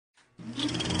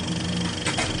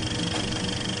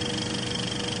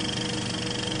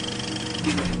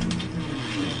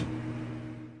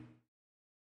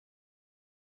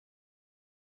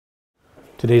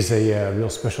Today's a real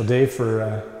special day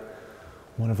for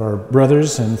one of our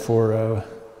brothers and for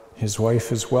his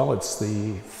wife as well. It's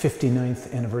the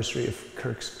 59th anniversary of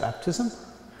Kirk's baptism,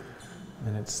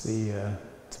 and it's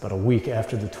about a week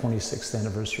after the 26th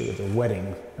anniversary of the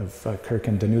wedding of Kirk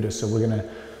and Danuta. So we're going to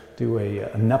do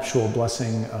a nuptial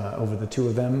blessing over the two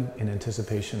of them in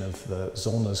anticipation of the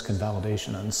Zolna's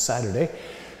convalidation on Saturday.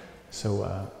 So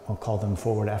I'll call them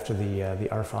forward after the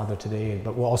Our Father today,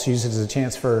 but we'll also use it as a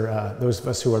chance for those of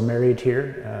us who are married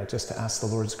here just to ask the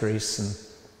Lord's grace and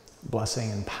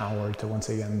blessing and power to once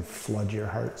again flood your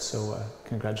heart. So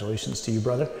congratulations to you,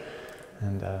 brother,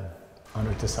 and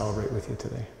honored to celebrate with you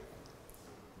today.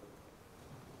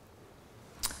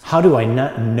 How do I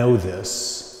not know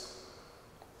this?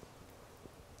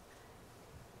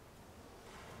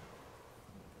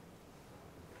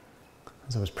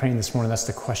 As I was praying this morning, that's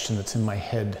the question that's in my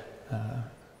head,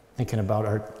 thinking about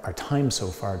our time so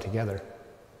far together.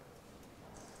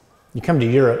 You come to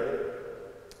Europe,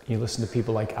 you listen to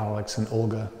people like Alex and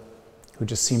Olga, who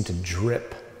just seem to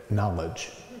drip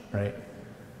knowledge, right?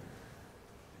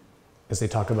 As they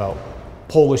talk about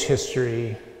Polish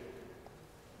history,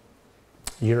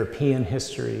 European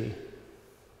history,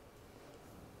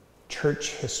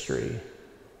 church history,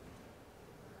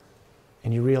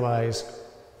 and you realize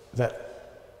that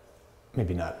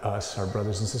maybe not us, our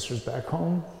brothers and sisters back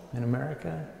home in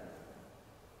America,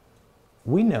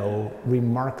 we know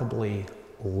remarkably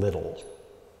little.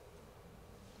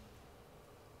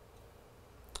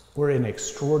 We're an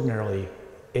extraordinarily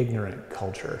ignorant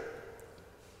culture.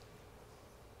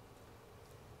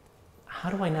 How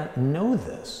do I not know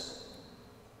this?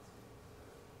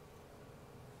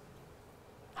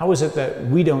 How is it that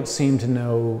we don't seem to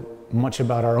know much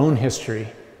about our own history?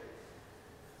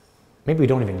 Maybe we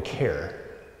don't even care.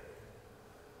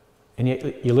 And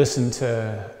yet you listen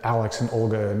to Alex and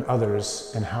Olga and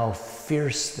others and how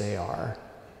fierce they are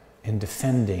in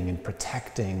defending and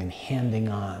protecting and handing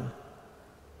on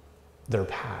their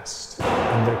past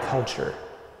and their culture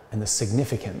and the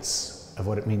significance of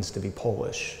what it means to be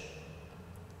Polish.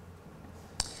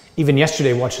 Even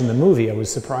yesterday watching the movie, I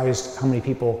was surprised how many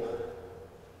people,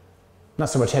 not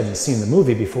so much hadn't seen the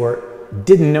movie before,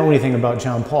 didn't know anything about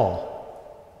John Paul.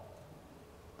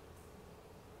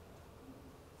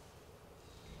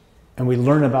 And we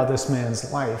learn about this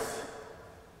man's life,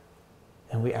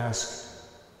 and we ask,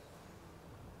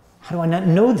 how do I not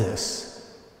know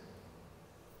this?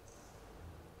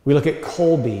 We look at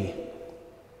Colby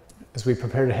as we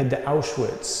prepare to head to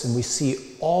Auschwitz, and we see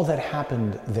all that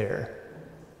happened there.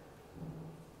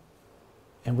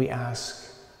 And we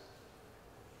ask,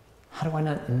 how do I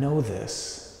not know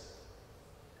this?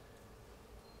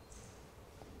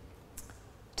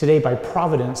 Today, by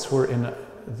providence, we're in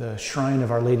the shrine of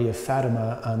Our Lady of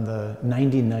Fatima on the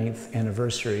 99th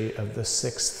anniversary of the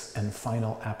 6th and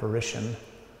final apparition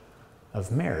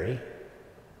of Mary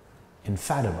in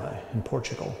Fatima in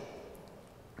Portugal.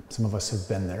 Some of us have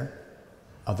been there.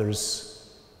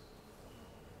 Others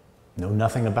know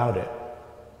nothing about it.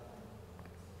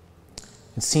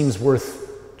 It seems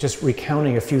worth just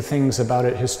recounting a few things about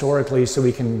it historically so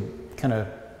we can kind of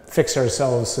fix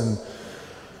ourselves in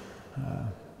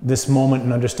this moment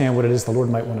and understand what it is the Lord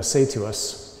might want to say to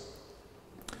us.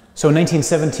 So in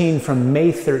 1917, from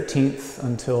May 13th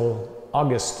until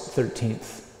August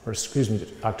 13th, or excuse me,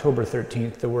 October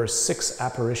 13th, there were 6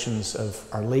 apparitions of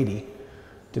Our Lady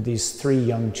to these 3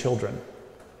 young children.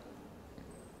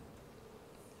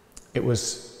 It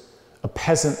was a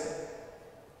peasant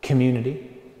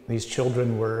community. These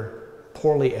children were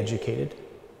poorly educated,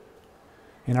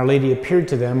 and Our Lady appeared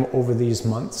to them over these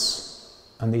months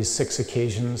on these 6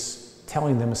 occasions,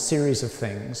 telling them a series of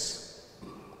things,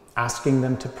 asking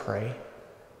them to pray.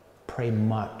 Pray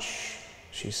much,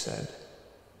 she said,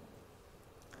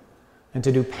 and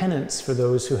to do penance for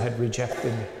those who had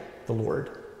rejected the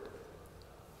Lord.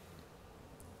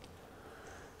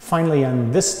 Finally,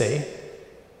 on this day,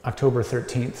 October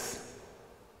 13th,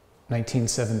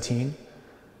 1917,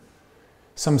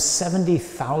 some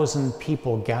 70,000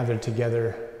 people gathered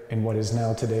together in what is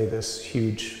now today this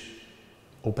huge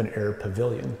open-air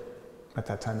pavilion. At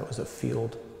that time, it was a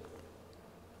field.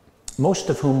 Most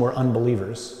of whom were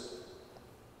unbelievers,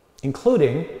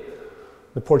 including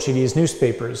the Portuguese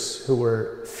newspapers, who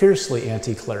were fiercely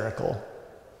anti-clerical.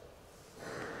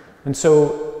 And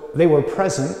so they were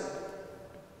present.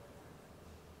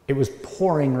 It was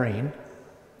pouring rain,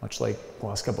 much like the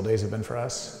last couple of days have been for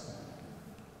us.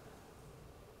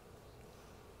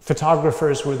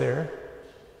 Photographers were there.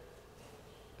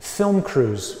 Film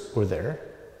crews were there.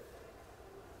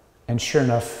 And sure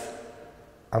enough,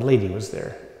 Our Lady was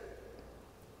there.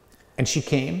 And she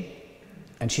came,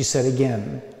 and she said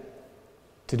again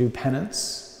to do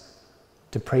penance,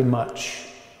 to pray much,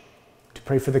 to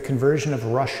pray for the conversion of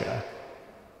Russia.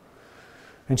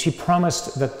 And she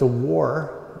promised that the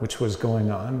war, which was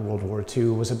going on, World War II,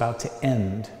 was about to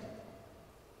end.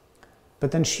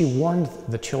 But then she warned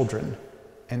the children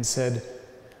and said,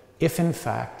 if in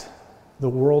fact the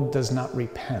world does not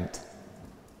repent,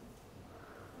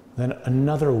 then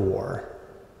another war,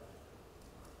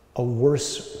 a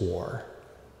worse war,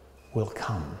 will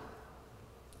come,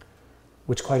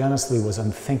 which quite honestly was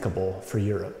unthinkable for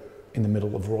Europe in the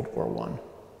middle of World War I.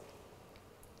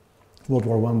 World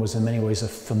War I was in many ways a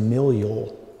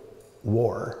familial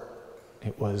war.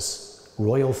 It was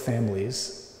royal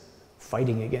families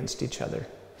fighting against each other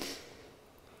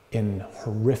in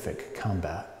horrific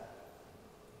combat.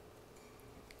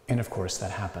 And of course,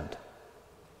 that happened.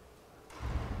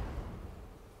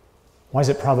 Why is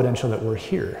it providential that we're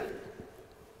here?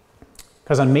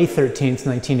 Because on May 13th,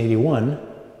 1981,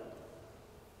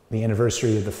 the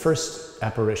anniversary of the first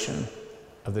apparition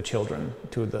of the children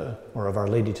of Our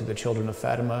Lady to the children of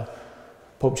Fatima,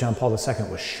 Pope John Paul II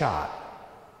was shot.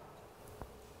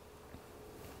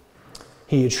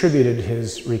 He attributed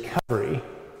his recovery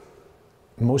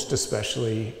most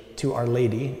especially to Our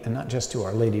Lady, and not just to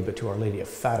Our Lady, but to Our Lady of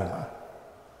Fatima.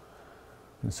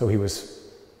 And so he was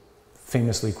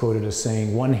famously quoted as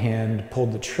saying, one hand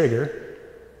pulled the trigger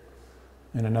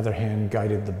and another hand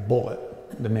guided the bullet.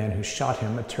 The man who shot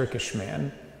him, a Turkish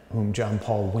man, whom John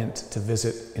Paul went to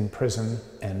visit in prison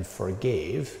and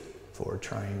forgave for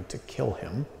trying to kill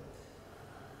him,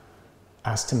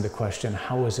 asked him the question,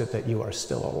 how is it that you are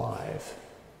still alive?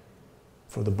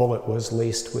 For the bullet was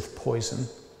laced with poison.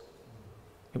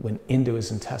 It went into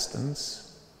his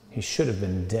intestines. He should have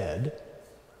been dead.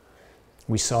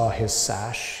 We saw his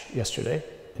sash yesterday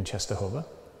in Czestochowa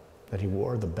that he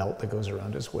wore, the belt that goes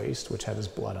around his waist, which had his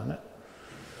blood on it.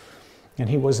 And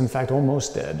he was, in fact,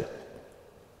 almost dead.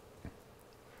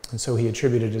 And so he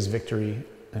attributed his victory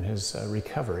and his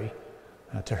recovery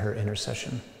to her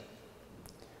intercession.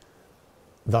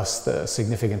 Thus, the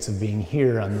significance of being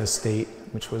here on this date,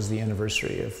 which was the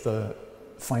anniversary of the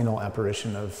final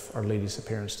apparition of Our Lady's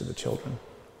appearance to the children.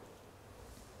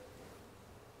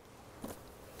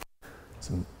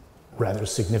 It's a rather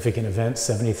significant event.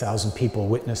 70,000 people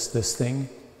witnessed this thing.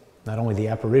 Not only the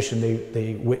apparition,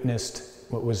 they witnessed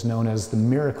what was known as the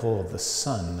miracle of the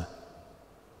sun.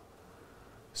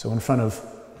 So in front of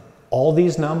all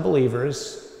these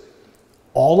non-believers,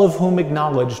 all of whom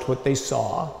acknowledged what they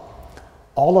saw,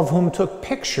 all of whom took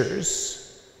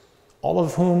pictures, all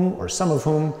of whom, or some of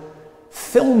whom,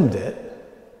 filmed it,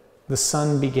 the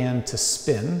sun began to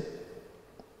spin,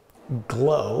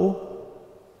 glow,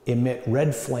 emit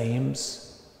red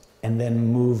flames, and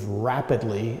then move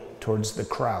rapidly towards the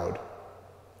crowd,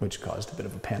 which caused a bit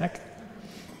of a panic.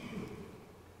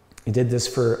 It did this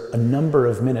for a number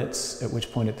of minutes, at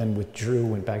which point it then withdrew,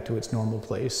 went back to its normal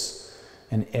place,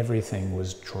 and everything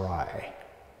was dry.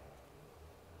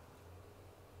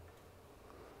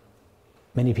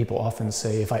 Many people often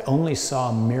say, if I only saw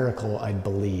a miracle, I'd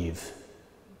believe.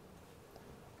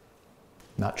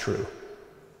 Not true.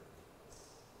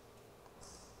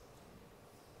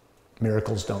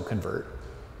 Miracles don't convert.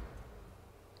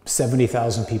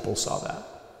 70,000 people saw that.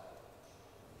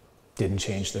 Didn't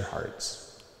change their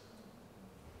hearts.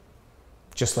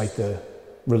 Just like the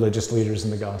religious leaders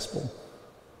in the gospel.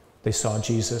 They saw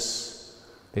Jesus.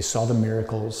 They saw the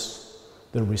miracles.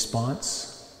 The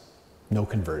response, no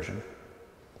conversion.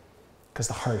 Because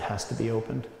the heart has to be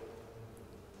opened.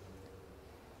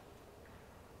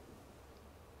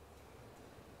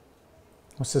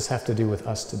 What's this have to do with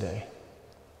us today?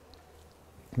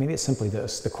 Maybe it's simply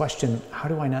this. The question, how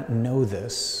do I not know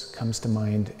this, comes to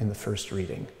mind in the first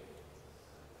reading.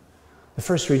 The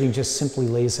first reading just simply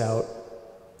lays out,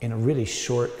 in a really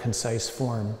short, concise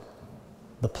form,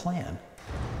 the plan.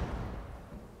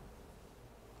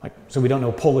 So we don't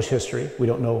know Polish history, we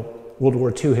don't know World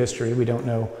War II history, we don't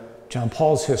know John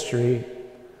Paul's history,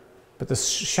 but the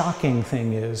shocking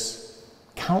thing is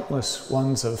countless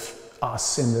ones of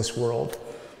us in this world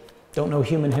don't know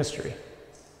human history.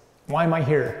 Why am I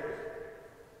here?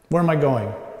 Where am I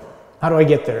going? How do I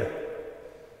get there?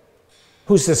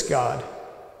 Who's this God?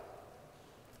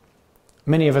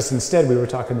 Many of us instead, we were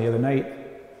talking the other night,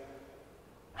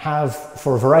 have,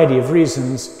 for a variety of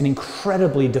reasons, an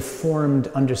incredibly deformed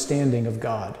understanding of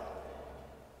God.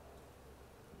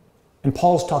 And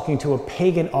Paul's talking to a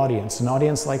pagan audience, an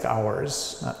audience like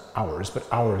ours, not ours, but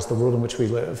ours, the world in which we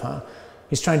live.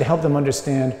 He's trying to help them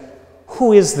understand,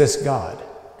 who is this God?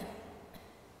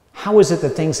 How is it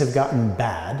that things have gotten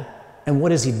bad? And what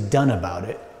has he done about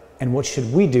it? And what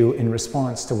should we do in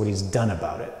response to what he's done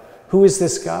about it? Who is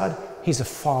this God? He's a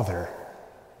father.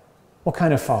 What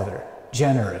kind of father?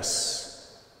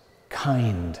 Generous,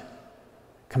 kind,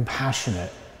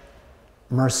 compassionate,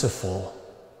 merciful,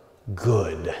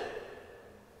 good.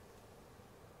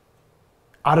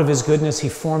 Out of his goodness, he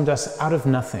formed us out of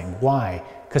nothing. Why?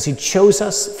 Because he chose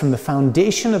us from the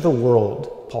foundation of the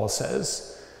world, Paul says,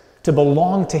 to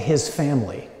belong to his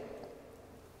family,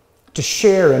 to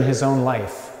share in his own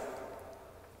life.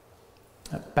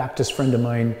 A Baptist friend of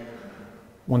mine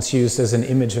once used as an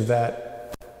image of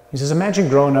that. He says, imagine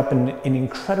growing up in an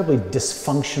incredibly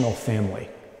dysfunctional family.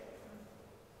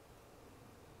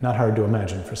 Not hard to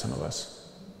imagine for some of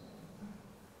us.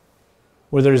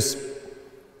 Where there's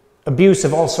abuse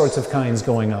of all sorts of kinds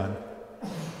going on.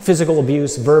 Physical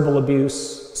abuse, verbal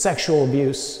abuse, sexual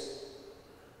abuse.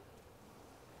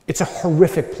 It's a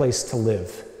horrific place to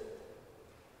live.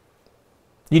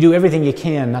 You do everything you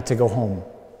can not to go home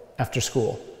after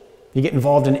school. You get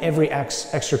involved in every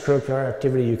extracurricular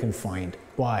activity you can find.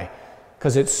 Why?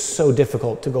 Because it's so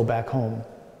difficult to go back home.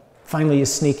 Finally, you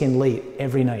sneak in late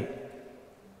every night,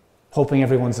 hoping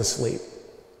everyone's asleep.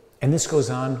 And this goes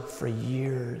on for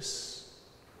years.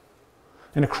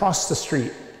 And across the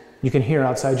street, you can hear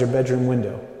outside your bedroom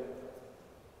window,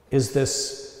 is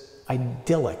this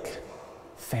idyllic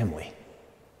family.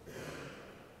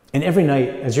 And every night,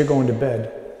 as you're going to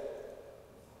bed,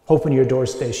 hoping your door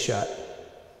stays shut,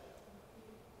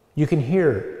 you can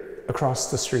hear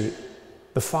across the street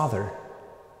the father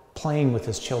playing with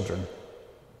his children.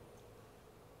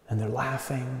 And they're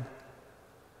laughing.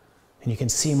 And you can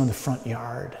see him in the front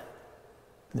yard.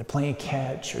 And they're playing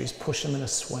catch, or he's pushing them in a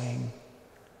swing.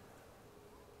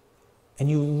 And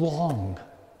you long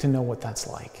to know what that's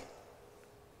like.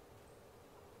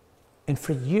 And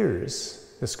for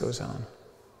years, this goes on.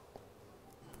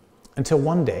 Until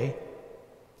one day,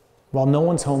 while no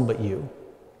one's home but you,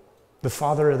 the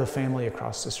father of the family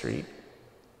across the street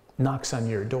knocks on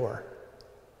your door.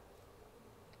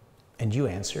 And you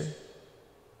answer.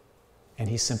 And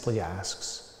he simply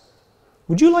asks,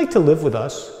 would you like to live with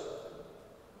us?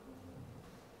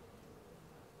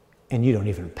 And you don't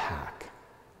even pack.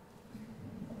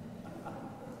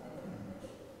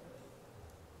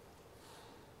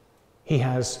 He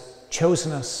has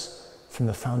chosen us from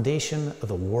the foundation of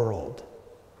the world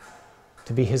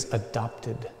to be his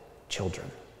adopted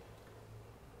children,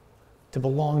 to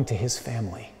belong to his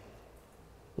family.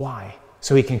 Why?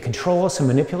 So he can control us and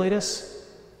manipulate us?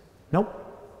 Nope.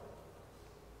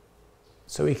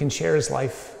 So he can share his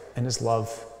life and his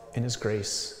love and his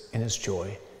grace and his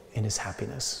joy and his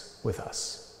happiness with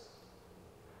us.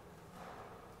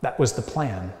 That was the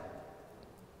plan.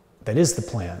 That is the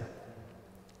plan.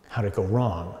 How did it go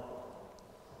wrong?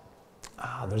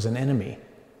 There's an enemy.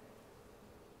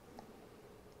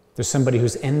 There's somebody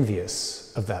who's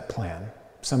envious of that plan.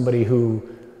 Somebody who,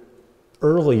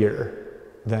 earlier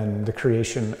than the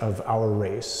creation of our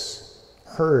race,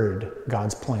 heard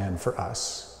God's plan for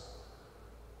us.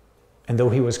 And though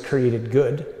he was created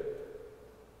good,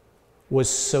 was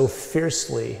so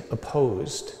fiercely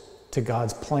opposed to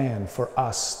God's plan for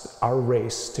us, our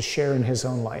race, to share in his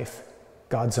own life,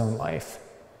 God's own life,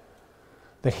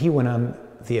 that he went on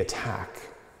the attack,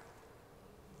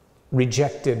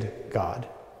 rejected God,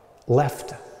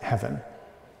 left heaven.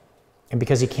 And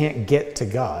because he can't get to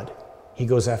God, he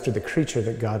goes after the creature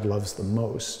that God loves the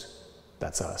most.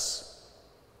 That's us.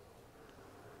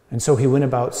 And so he went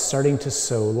about starting to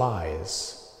sow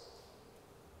lies.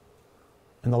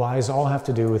 And the lies all have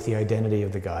to do with the identity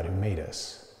of the God who made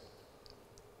us.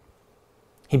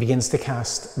 He begins to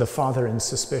cast the Father in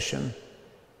suspicion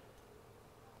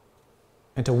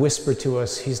and to whisper to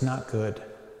us, he's not good.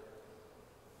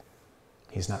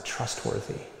 He's not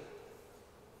trustworthy.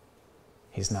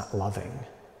 He's not loving.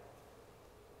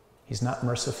 He's not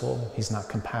merciful. He's not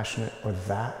compassionate, or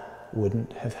that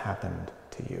wouldn't have happened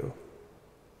to you.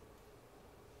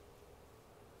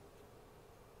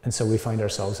 And so we find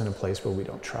ourselves in a place where we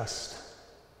don't trust.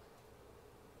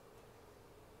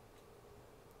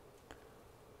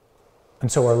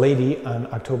 And so Our Lady on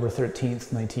October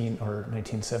 13th,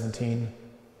 1917,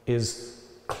 is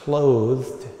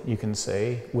clothed, you can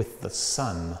say, with the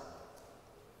sun.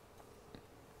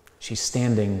 She's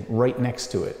standing right next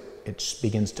to it. It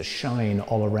begins to shine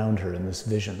all around her in this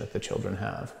vision that the children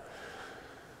have,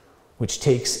 which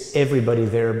takes everybody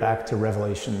there back to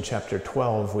Revelation chapter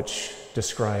 12, which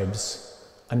describes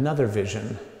another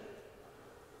vision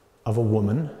of a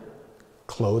woman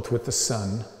clothed with the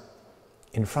sun,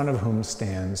 in front of whom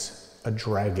stands a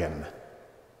dragon.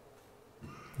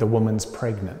 The woman's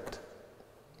pregnant,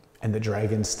 And the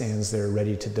dragon stands there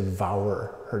ready to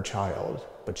devour her child,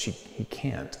 but he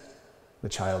can't. The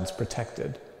child's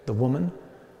protected. The woman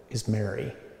is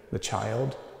Mary. The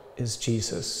child is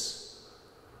Jesus.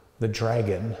 The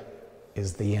dragon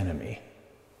is the enemy.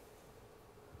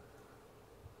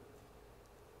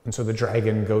 And so the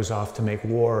dragon goes off to make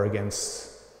war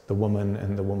against the woman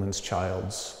and the woman's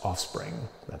child's offspring.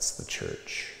 That's the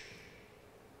church.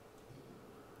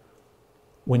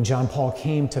 When John Paul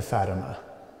came to Fatima,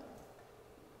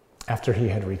 after he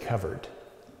had recovered,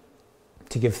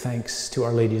 to give thanks to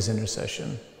Our Lady's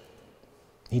intercession,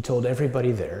 he told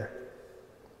everybody there,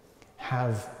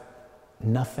 have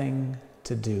nothing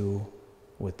to do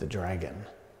with the dragon.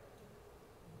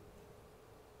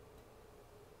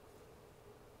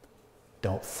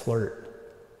 Don't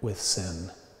flirt with sin.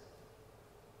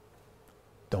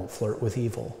 Don't flirt with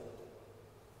evil.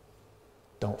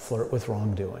 Don't flirt with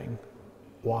wrongdoing.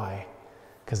 Why?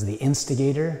 Because the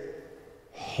instigator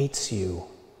hates you.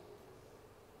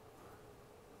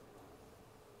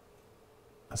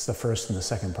 That's the first and the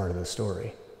second part of the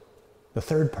story. The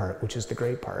third part, which is the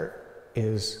great part,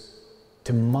 is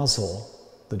to muzzle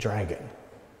the dragon.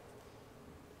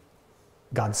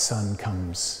 God's Son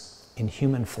comes in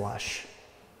human flesh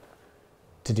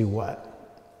to do what?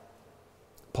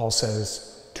 Paul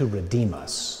says, to redeem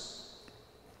us.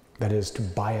 That is, to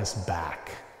buy us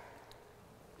back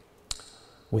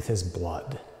with his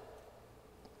blood,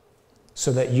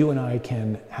 so that you and I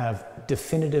can have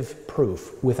definitive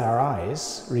proof with our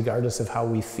eyes, regardless of how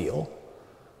we feel,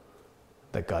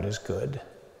 that God is good,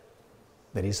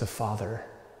 that he's a father,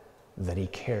 that he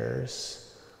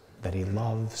cares, that he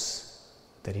loves,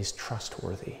 that he's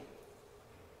trustworthy.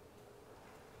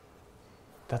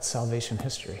 That's salvation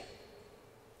history.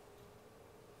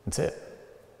 That's it.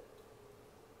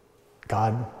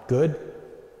 God, good,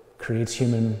 creates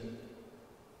human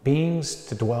beings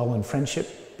to dwell in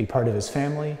friendship, be part of his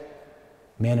family.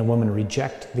 Man and woman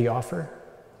reject the offer.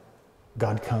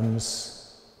 God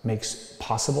comes, makes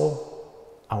possible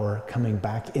our coming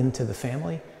back into the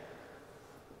family.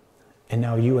 And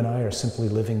now you and I are simply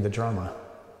living the drama.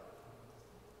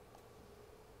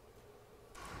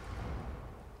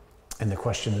 And the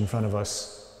question in front of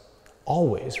us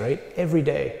always, right? Every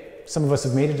day. Some of us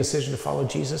have made a decision to follow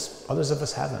Jesus. Others of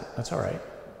us haven't. That's all right.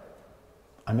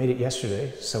 I made it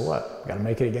yesterday, so what? Got to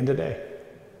make it again today.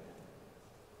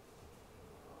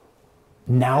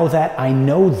 Now that I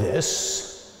know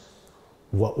this,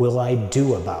 what will I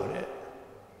do about it?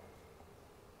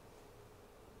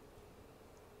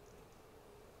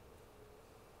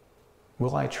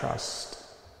 Will I trust?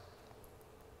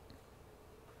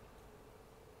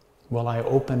 Will I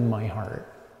open my heart?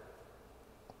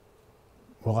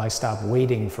 Will I stop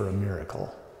waiting for a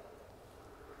miracle?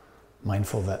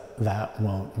 Mindful that that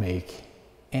won't make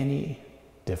any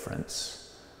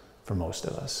difference for most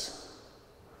of us.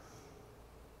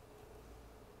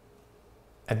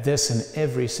 At this and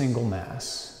every single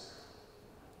Mass,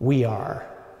 we are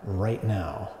right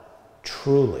now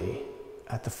truly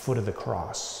at the foot of the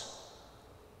cross.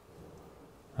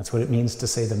 That's what it means to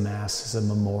say the Mass is a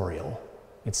memorial.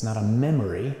 It's not a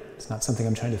memory. It's not something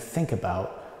I'm trying to think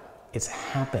about. It's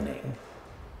happening.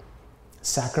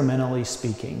 Sacramentally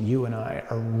speaking, you and I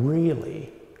are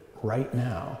really, right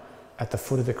now, at the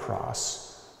foot of the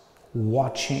cross,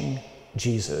 watching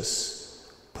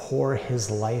Jesus pour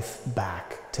his life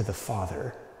back to the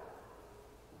Father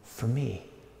for me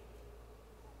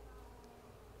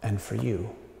and for you.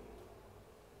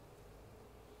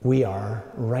 We are,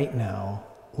 right now,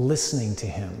 listening to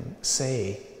him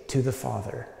say to the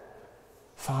Father,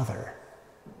 Father,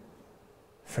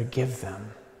 forgive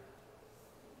them.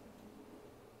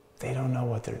 They don't know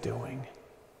what they're doing.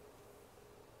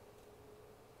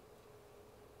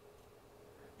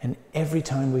 And every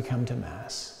time we come to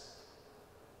Mass,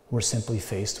 we're simply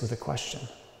faced with a question.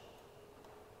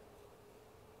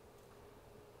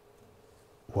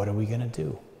 What are we going to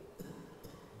do?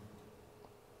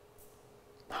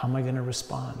 How am I going to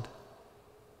respond?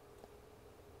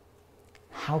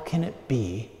 How can it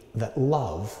be that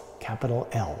love, capital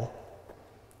L,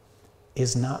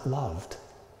 is not loved?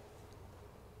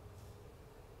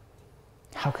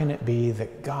 How can it be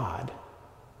that God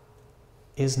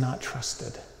is not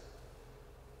trusted?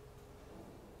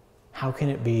 How can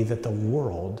it be that the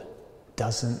world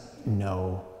doesn't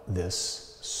know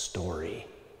this story?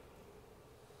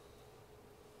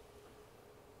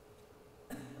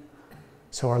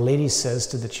 So Our Lady says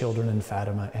to the children in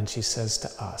Fatima, and she says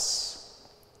to us,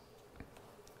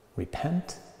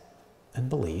 repent and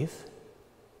believe.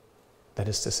 That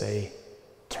is to say,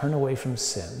 turn away from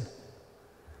sin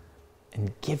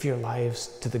and give your lives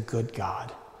to the good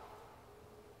God.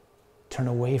 Turn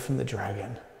away from the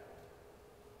dragon.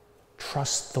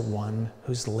 Trust the one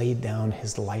who's laid down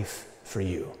his life for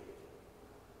you.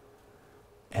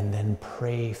 And then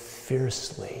pray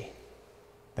fiercely,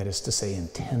 that is to say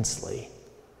intensely,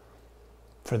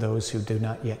 for those who do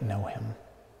not yet know him,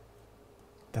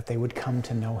 that they would come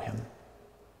to know him.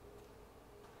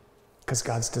 Because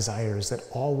God's desire is that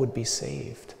all would be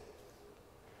saved.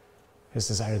 His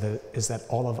desire is that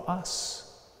all of us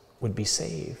would be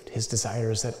saved. His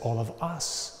desire is that all of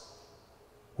us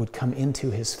would come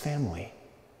into his family.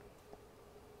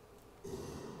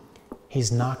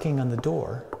 He's knocking on the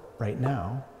door right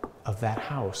now of that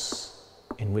house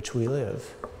in which we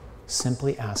live,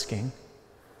 simply asking,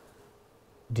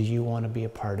 do you want to be a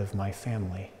part of my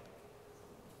family?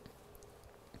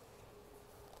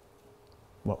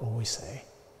 What will we say?